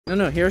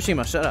No,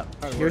 Hiroshima, shut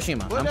up.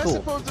 Hiroshima, What I'm that's cool.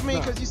 supposed to mean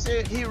because you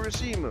said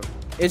Hiroshima?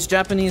 It's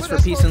Japanese What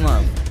for peace and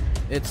love.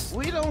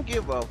 We don't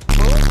give a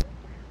fuck.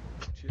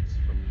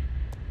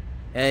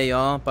 Hey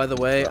y'all, by the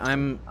way,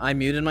 I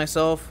muted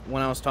myself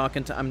when I was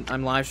talking to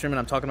I'm live streaming,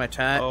 I'm talking to my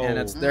chat,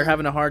 and they're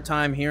having a hard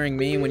time hearing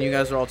me when you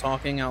guys are all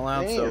talking out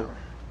loud, so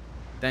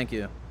thank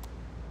you.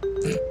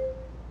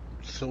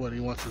 So what,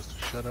 he wants us to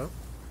shut up?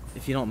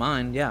 If you don't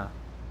mind, yeah.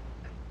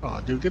 Oh,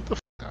 dude, get the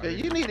f out of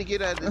You need to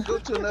get out and go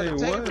to another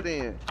table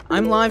then.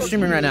 I'm live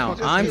streaming right now.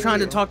 I'm trying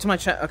to talk to my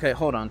chat. Okay,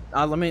 hold on.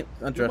 Let me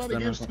address them.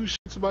 Gives two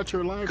shits about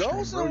your live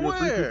stream, somewhere.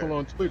 Bro. You're 3 people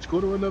on Twitch.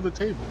 Go to another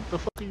table. What the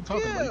fuck are you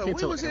talking about? You can't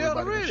tell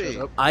everybody to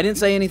shut up. I didn't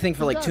say anything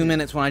for like 2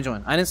 minutes when I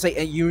joined. I didn't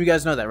say you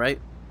guys know that,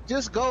 right?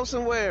 Just go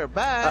somewhere.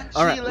 Bye.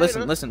 All right,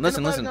 listen.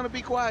 Gonna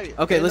be quiet.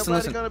 Okay,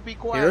 listen. Gonna be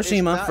quiet.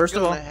 Hiroshima, first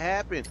of all.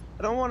 Happen.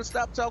 I don't want to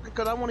stop talking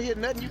because I want to hear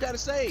nothing you got to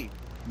say.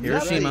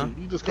 Hiroshima,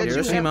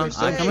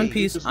 I come in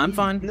peace. I'm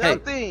fine.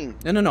 Nothing.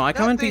 Hey, no, I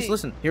come in peace.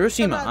 Listen,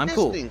 Hiroshima, I'm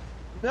cool.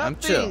 I'm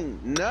chill.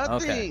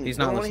 Nothing. Okay, he's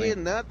not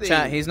listening.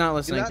 Chat, he's not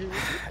listening.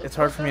 It's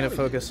hard for me to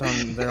focus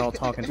on. They're all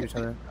talking to each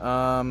other.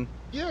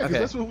 Yeah, because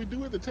that's what we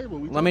do at the table.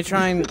 Let me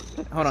try and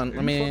hold on.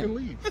 Let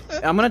me.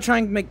 I'm gonna try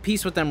and make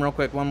peace with them real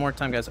quick one more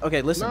time, guys.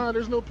 Okay, listen. Nah,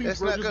 there's no peace.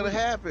 That's not gonna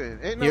happen.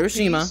 Ain't no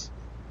Hiroshima. Peace.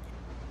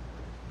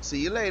 See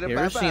you later.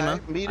 Hiroshima.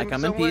 Bye bye. I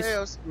come in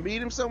peace.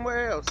 Meet him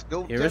somewhere else.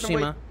 Go.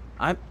 Hiroshima.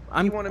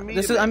 I'm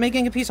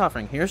making a peace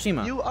offering.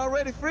 Hiroshima. You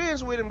already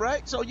friends with him,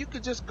 right? So you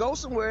could just go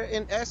somewhere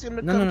and ask him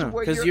to come to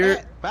where you're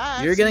at.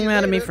 Bye. You're getting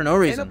mad at me for no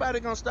reason. Ain't nobody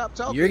gonna stop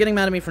talking. You're getting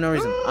mad at me for no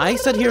reason. I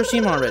said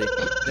Hiroshima already.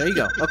 There you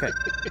go. Okay.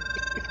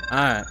 All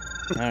right.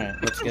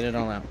 Let's get it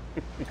all out.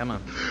 Come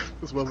on.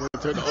 This one will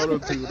turn the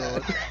auto-tune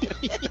on.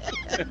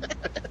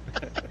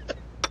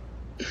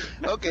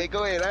 Okay,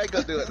 go ahead. I ain't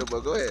gonna do it no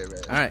more. Go ahead, man.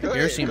 All right,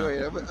 Hiroshima. Go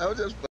ahead. I was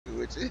just fucking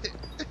with you.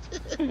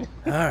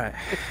 All right.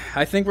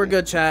 I think we're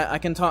good, chat. I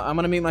can talk. I'm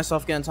gonna mute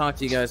myself again and talk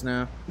to you guys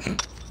now.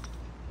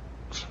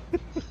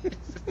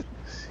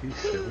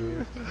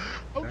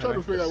 I'm trying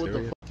to figure out what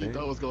the fuck he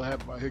thought was gonna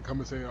happen by him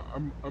coming saying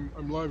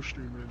I'm live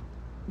streaming.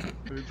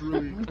 It's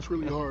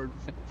really hard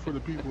for the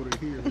people to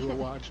hear who are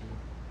watching.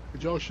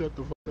 Could y'all shut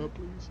the fuck up,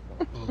 please?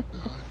 Oh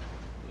god.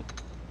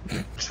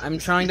 I'm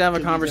trying to have a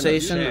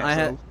conversation.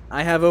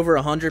 I have over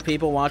 100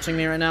 people watching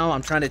me right now.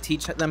 I'm trying to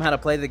teach them how to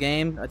play the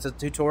game. It's a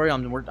tutorial.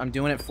 I'm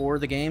doing it for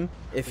the game.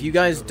 If you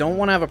guys don't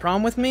want to have a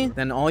problem with me,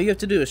 then all you have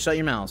to do is shut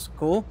your mouths.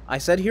 Cool? I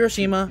said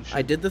Hiroshima.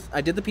 I did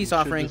the peace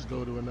offering.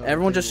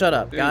 Everyone just shut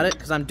up. Got it?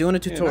 Because I'm doing a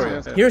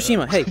tutorial.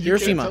 Hiroshima. Hey,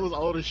 Hiroshima. Tell us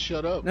all to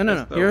shut up.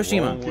 No.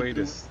 Hiroshima.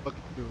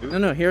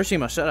 No.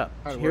 Hiroshima. Shut up.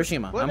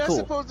 Hiroshima. I'm cool. What that's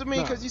supposed to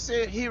mean? Because you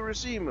said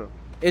Hiroshima.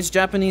 It's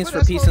Japanese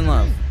for peace and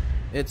love.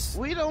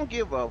 We don't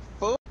give a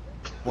fuck.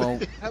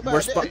 Well,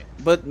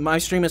 but my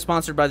stream is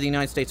sponsored by the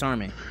United States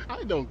Army.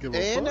 I don't give a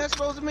fuck. And that's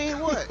supposed to mean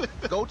what?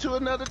 Go to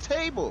another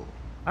table.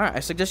 All right,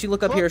 I suggest you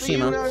look up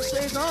Hiroshima. The United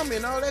States Army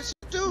and all that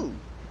shit too.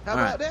 How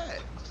about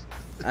that?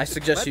 I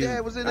suggest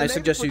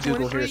you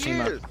Google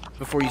Hiroshima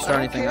before you start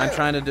anything. I'm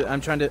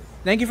trying to.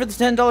 Thank you for the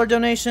 $10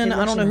 donation.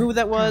 I don't know who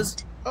that was.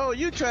 Oh,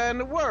 you trying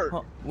to work?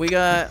 We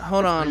got.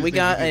 Hold on. We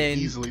got a.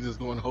 Easily just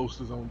go and host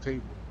his own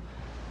table.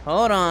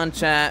 Hold on,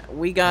 chat.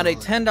 We got a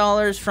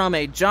 $10 from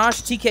a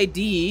Josh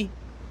TKD.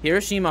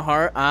 Hiroshima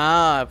heart.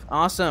 Ah,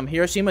 awesome.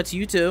 Hiroshima to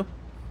you too.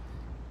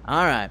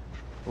 Alright.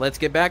 Let's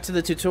get back to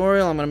the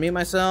tutorial. I'm gonna mute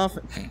myself.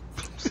 You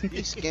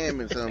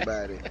scamming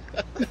somebody.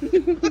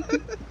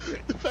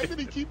 The fact that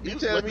he you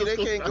telling me they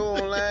can't go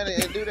online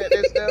and do that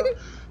stuff?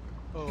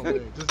 Oh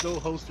man, just go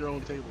host your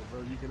own table,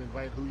 bro. You can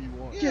invite who you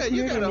want. Yeah,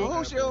 you gotta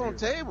host your own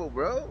table,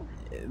 bro.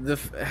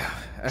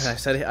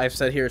 I've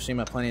said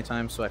Hiroshima plenty of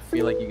times, so I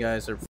feel like you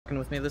guys are fucking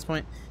with me at this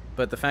point.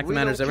 But the fact of the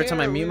matter is, every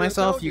time I mute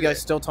myself, you guys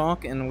still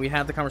talk, and we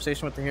had the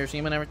conversation with the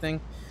Hiroshima and everything.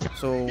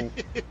 So.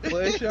 Well,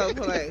 it's your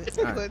play.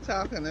 Quit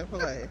talking and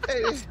play.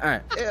 Hey, all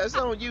right. Yeah, it's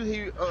on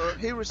you,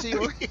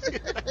 Hiroshima.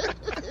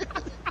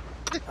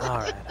 All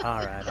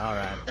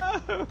right.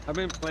 I've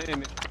been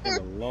playing it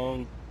for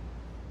long,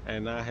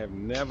 and I have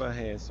never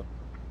had someone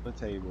on the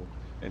table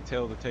and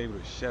tell the table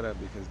to shut up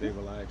because they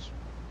were live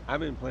streaming. I've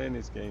been playing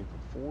this game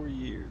for 4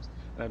 years,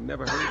 and I've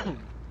never heard of it.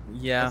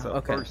 Yeah,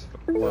 okay.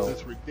 Well,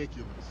 that's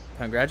ridiculous.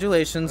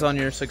 Congratulations on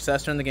your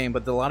success in the game,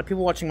 but a lot of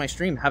people watching my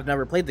stream have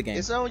never played the game.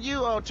 It's on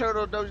you,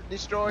 Turtle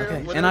Destroyer.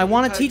 Okay. And I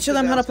want to teach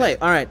them how to play.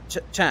 All right,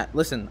 chat,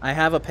 listen. I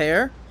have a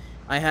pair.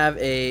 I have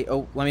a...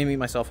 Oh, let me mute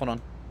myself. Hold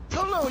on.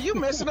 Hold on, you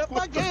messing up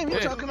my game.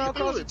 You're talking all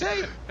across the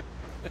table.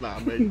 Nah,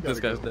 man, this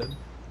guy's dead.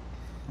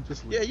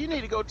 Yeah, you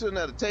need to go to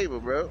another table,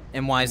 bro.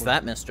 And why is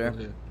that, mister?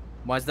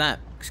 Why's that?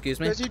 Excuse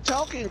me? Because you're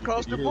talking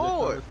across the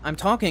board. I'm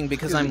talking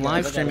because I'm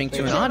live streaming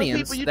to an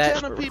audience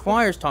that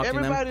requires talking to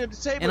them,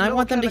 and I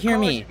want them to hear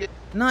me,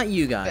 not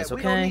you guys, okay?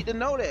 We don't need to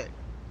know that.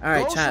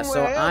 Alright, chat,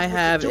 so I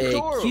have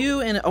a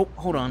Q and... Oh,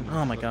 hold on.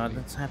 Oh my god,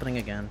 that's happening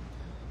again.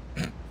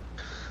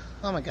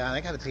 Oh my god,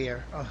 I got a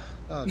peer.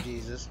 Oh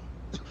Jesus.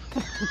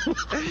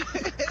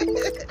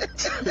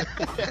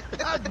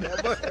 I've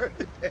never heard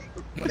that.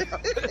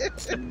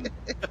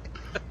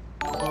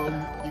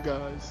 You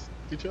guys,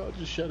 Could y'all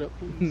just shut up,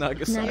 please?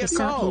 Nagasaki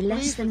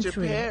less than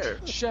 3.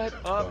 Shut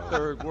up,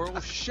 third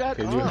world. Shut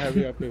Can up. you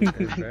hurry up and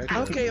back?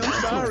 Okay, I'm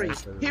sorry.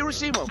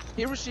 Hiroshima.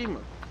 Hiroshima.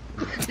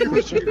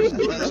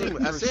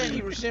 Hiroshima. I said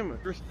Hiroshima.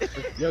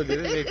 Yo,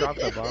 didn't they drop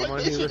the bomb on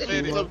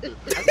Hiroshima?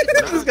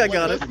 This guy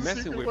got it.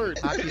 Messing with me.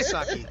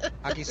 Akisaki.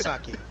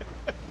 Akisaki.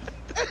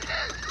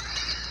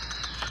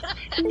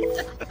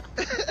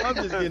 I'm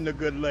just getting a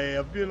good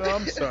laugh, you know.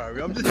 I'm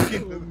sorry. I'm just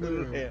getting a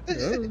good laugh.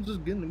 I'm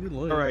just getting a good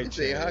laugh. All right,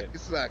 Say Chad.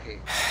 Hakisaki.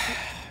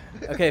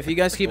 Okay, if you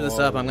guys keep this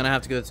up, I'm gonna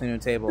have to go to a new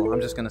table. I'm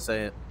just gonna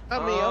say it. I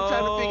mean, I'm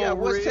trying to figure out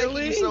what's taking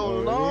you so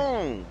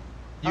long.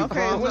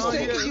 Okay, what's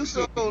taking you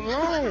so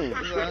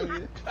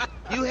long?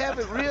 You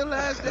haven't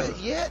realized that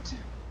yet?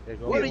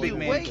 What are you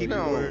waiting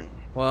on?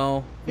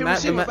 Well,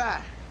 Hiroshima,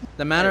 bye.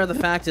 the matter of the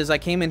fact is, I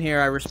came in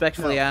here. I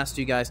respectfully asked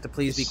you guys to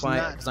please be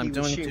quiet because I'm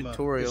doing a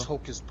tutorial. It's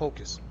hocus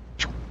pocus.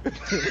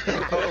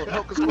 Oh,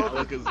 hocus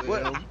pocus.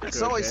 What?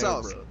 Soy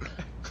sauce.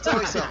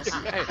 Soy sauce.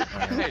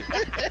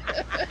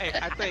 Hey,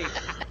 I think,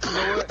 you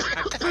know what?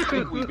 I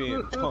think we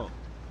being punked.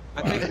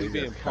 I think we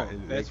being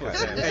punked. That's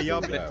what's happening. Hey, y'all,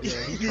 They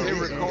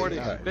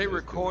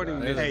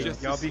recording this hey,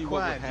 just y'all to be see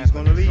quiet. what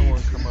would He's happen gonna if someone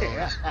leave. come on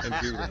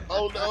and do that.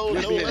 Oh no,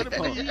 We're no, being let him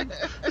punked. leave.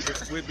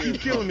 We're being You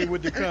killing me punked.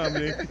 with the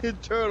comedy.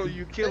 Turtle,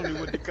 you killing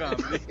me with the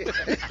comedy.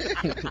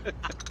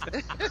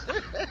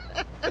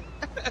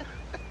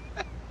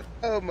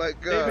 Oh my They've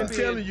God. been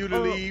telling you to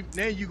leave.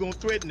 Now you gonna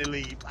threaten to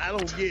leave. I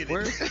don't get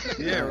it.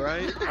 Yeah,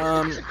 right?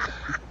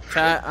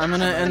 Chat, I'm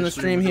gonna end the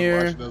stream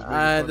here.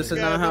 This is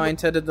not how I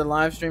intended the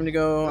live stream to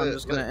go. I'm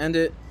just gonna end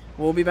it.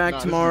 We'll be back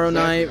tomorrow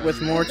night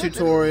with more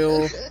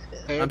tutorial.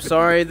 I'm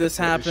sorry this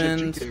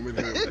happened.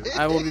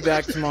 I will be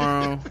back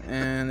tomorrow,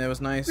 and it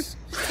was nice.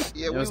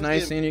 It was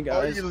nice seeing you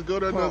guys. You just go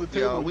to another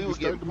table. We We were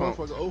start the getting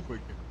motherfucker over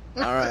again.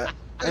 All right,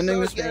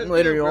 ending the stream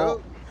later,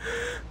 y'all.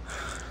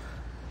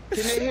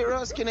 Can they hear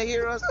us? Can they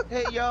hear us?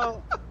 Hey,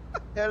 y'all.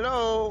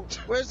 Hello.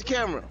 Where's the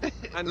camera?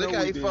 Look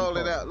how he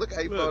falling out. Look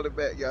how he falling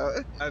back,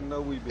 y'all. I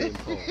know we being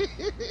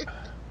punked.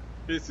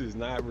 This is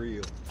not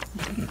real.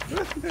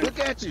 Look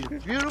at you.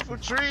 Beautiful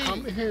tree.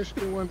 I'm here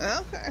still one.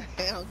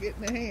 Okay, I'm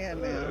getting the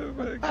hand now. Oh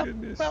my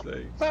goodness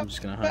sakes. I'm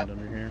just gonna hide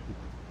under here.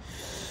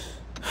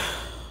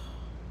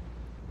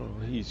 Oh,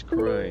 he's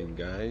crying,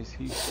 guys.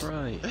 He's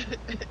crying.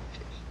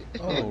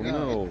 Oh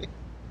no.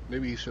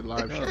 Maybe you should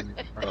live stream.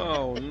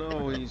 Oh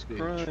no, he's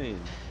crying.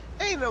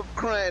 Ain't no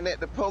crying at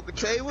the poker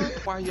table.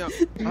 Why y'all?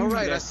 All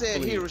right, I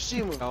said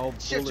Hiroshima. Y'all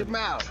Shut your bullying.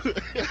 mouth.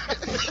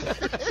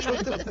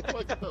 Shut the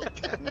fuck up.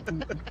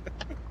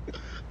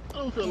 I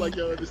don't feel like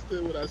y'all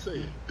understood what I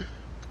said.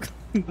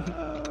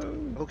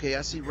 Okay,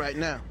 I see right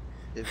now.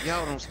 If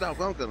y'all don't stop,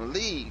 I'm gonna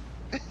leave.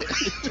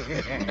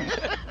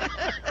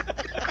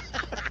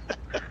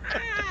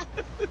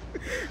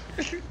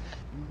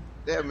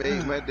 That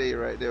made my day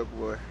right there,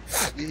 boy.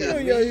 Yeah,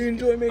 you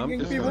enjoy making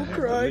just people gonna have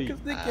to cry leave.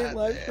 because they can't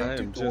live stream I am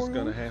tutorial. just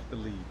gonna have to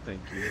leave.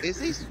 Thank you. Is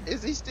he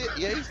still?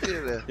 Yeah, he's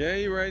still there. Yeah,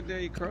 he right there.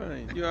 He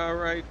crying. You all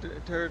right,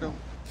 Turtle?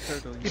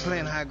 Turtle. You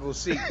playing hide go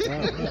seek.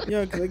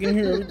 Yeah, because I can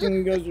hear everything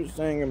you guys are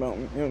saying about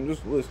me. I'm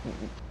just listening.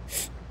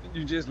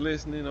 You just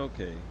listening?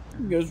 Okay.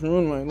 You guys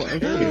ruined my life.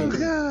 Oh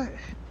God!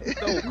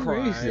 Don't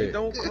cry.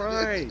 Don't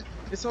cry.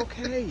 It's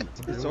okay.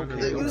 It's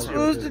okay. I was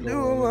supposed to do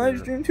a live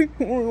stream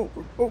tutorial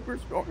for Poker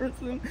Stars,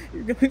 and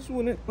you guys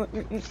wouldn't let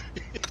me.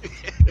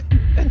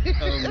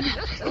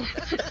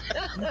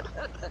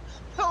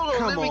 Hold on,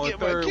 Come let me on, get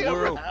my third camera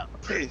world. out.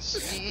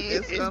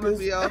 It's gonna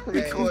be all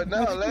recording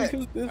all that.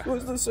 Because this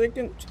was the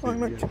second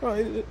time I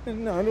tried it,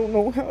 and I don't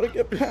know how to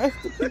get past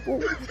the people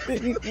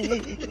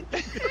being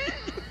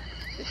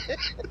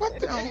Don't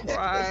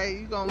cry.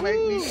 You gonna make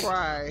me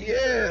cry.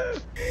 Yeah.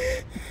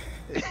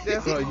 It's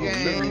just a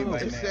game.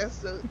 It's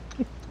just a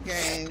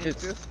game.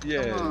 It's just, come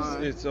yes.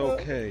 on. It's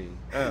okay.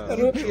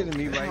 You're kidding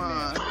me right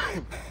now.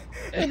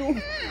 I don't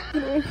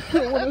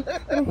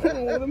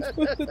know what I'm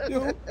supposed to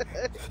do.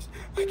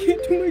 I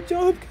can't do my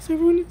job because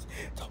everyone is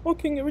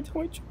talking every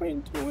time I try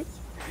and do it.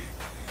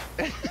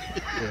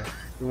 Yeah.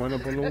 You want a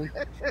balloon?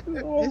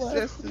 It's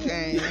just a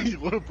game. You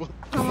want a balloon?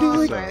 Come on,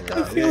 I back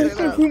up. feel like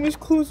everyone is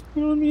closing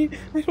on me.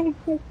 I don't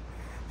know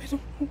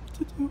what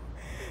to do.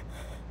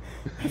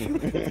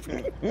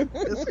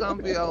 It's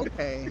gonna be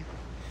okay.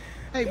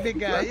 Hey, big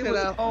guy, Work it it was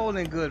out. all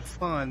in good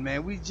fun,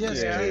 man. We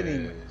just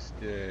kidding.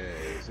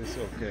 Yes. It's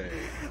okay.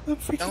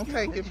 Don't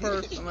take it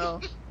personal.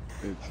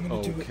 It's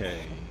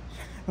okay.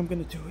 I'm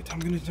gonna do it. I'm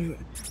gonna do it.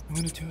 I'm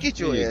gonna do it. Get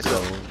your ass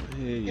up.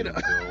 Here you go.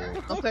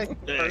 Don't take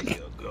it There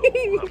personal.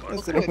 you go.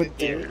 That's what I'm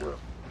doing.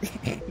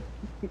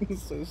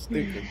 It's so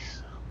stupid.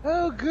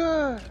 Oh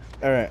God.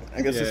 Alright,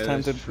 I guess it's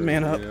time to that's true.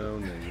 man up. You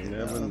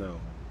never know.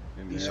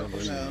 You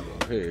never know.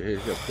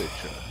 Here's your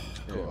picture.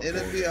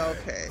 It'll be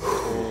okay.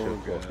 Oh,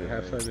 God. God.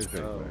 Have fun and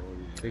drink, Oh, man.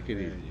 yeah. Take it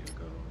There easy. you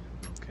go.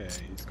 Okay.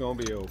 It's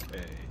gonna be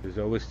okay. There's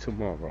always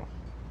tomorrow.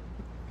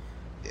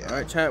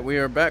 Alright, chat, we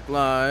are back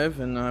live,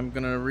 and I'm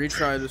gonna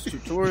retry this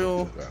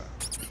tutorial. Oh,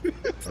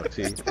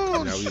 see?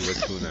 Now we were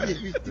doing that.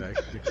 Yeah,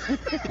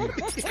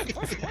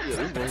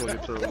 this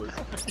motherfucker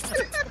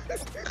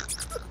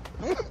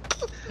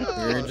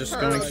We're just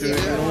going to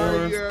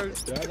ignore.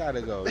 I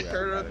gotta go.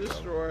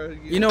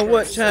 You know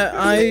what, chat?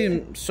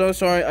 I'm so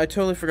sorry. I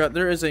totally forgot.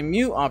 There is a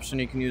mute option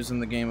you can use in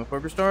the game of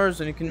Poker Stars,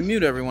 and you can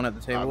mute everyone at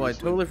the table. Obviously.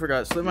 I totally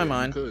forgot. Slipped my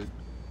mind. So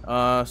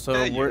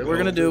There you we're go.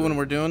 gonna do when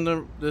we're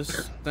doing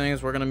this thing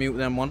is we're gonna mute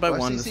them one by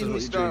one. This is what you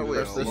start do. with.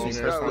 Press this. Let me You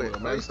start press with. the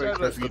Let me start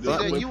press with. the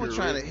button. You were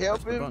trying to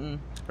help Press the him.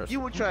 button. Press You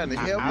the were trying to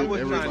help I him. was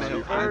trying to Everybody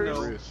help. on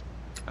first. the wrist.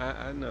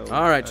 I know.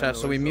 All right, I chat.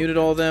 know So we it's muted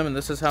okay. all of them, and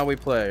this is how we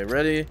play.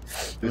 Ready? I'm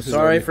This is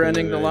sorry only for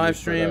ending the you live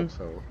set stream. up,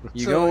 so.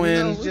 You So go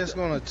in. He's just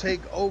gonna take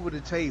over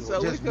the table.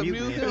 So we just can mute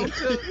mute him. him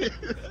too.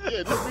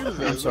 Yeah, just mute his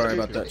I'm ass. sorry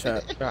about that,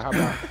 chat. How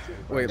about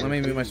Wait, let me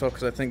mute myself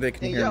because I think they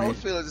can And hear y'all me. was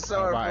feeling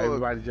sorry Why for him.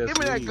 everybody just Give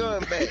me that leave? gun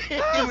back.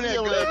 Give me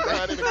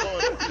that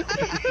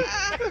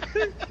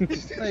gun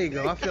back. There you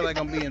go. I feel like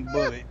I'm being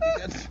bullied.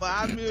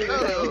 I muted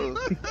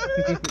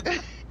him.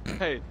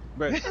 Hey,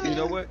 but you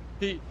know what?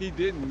 He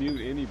didn't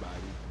mute anybody.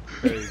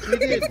 He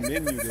did. His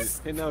menu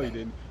did. No, he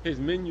didn't. His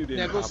menu didn't.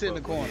 Now go pop sit in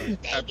the up. corner.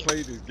 I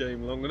played this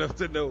game long enough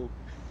to know.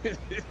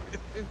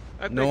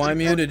 No, I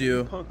muted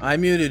you. I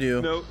muted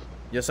you. No.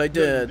 Yes, I No, you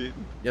did. didn't.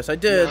 Yes, I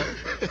did.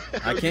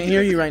 I can't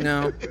hear you right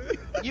now.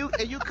 You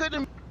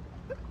couldn't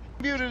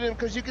muted him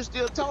because you can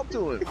still talk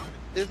to him.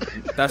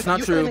 That's not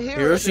You true. couldn't hear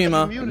us if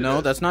Hiroshima. you muted No,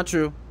 us. that's not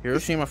true.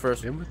 Hiroshima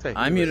first. Let me take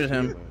I muted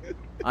him. Hiroshima.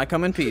 I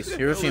come in peace.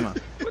 Hiroshima.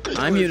 What the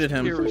I hell muted is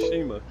him.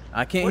 Hiroshima.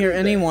 I can't What hear is that?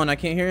 anyone. I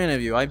can't hear any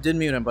of you. I did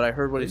mute him, but I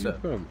heard what he Where you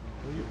said. from?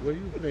 Where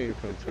you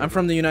playing from? I'm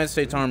from the United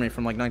States Army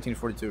from like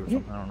 1942 or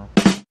something. I don't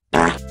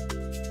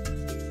know.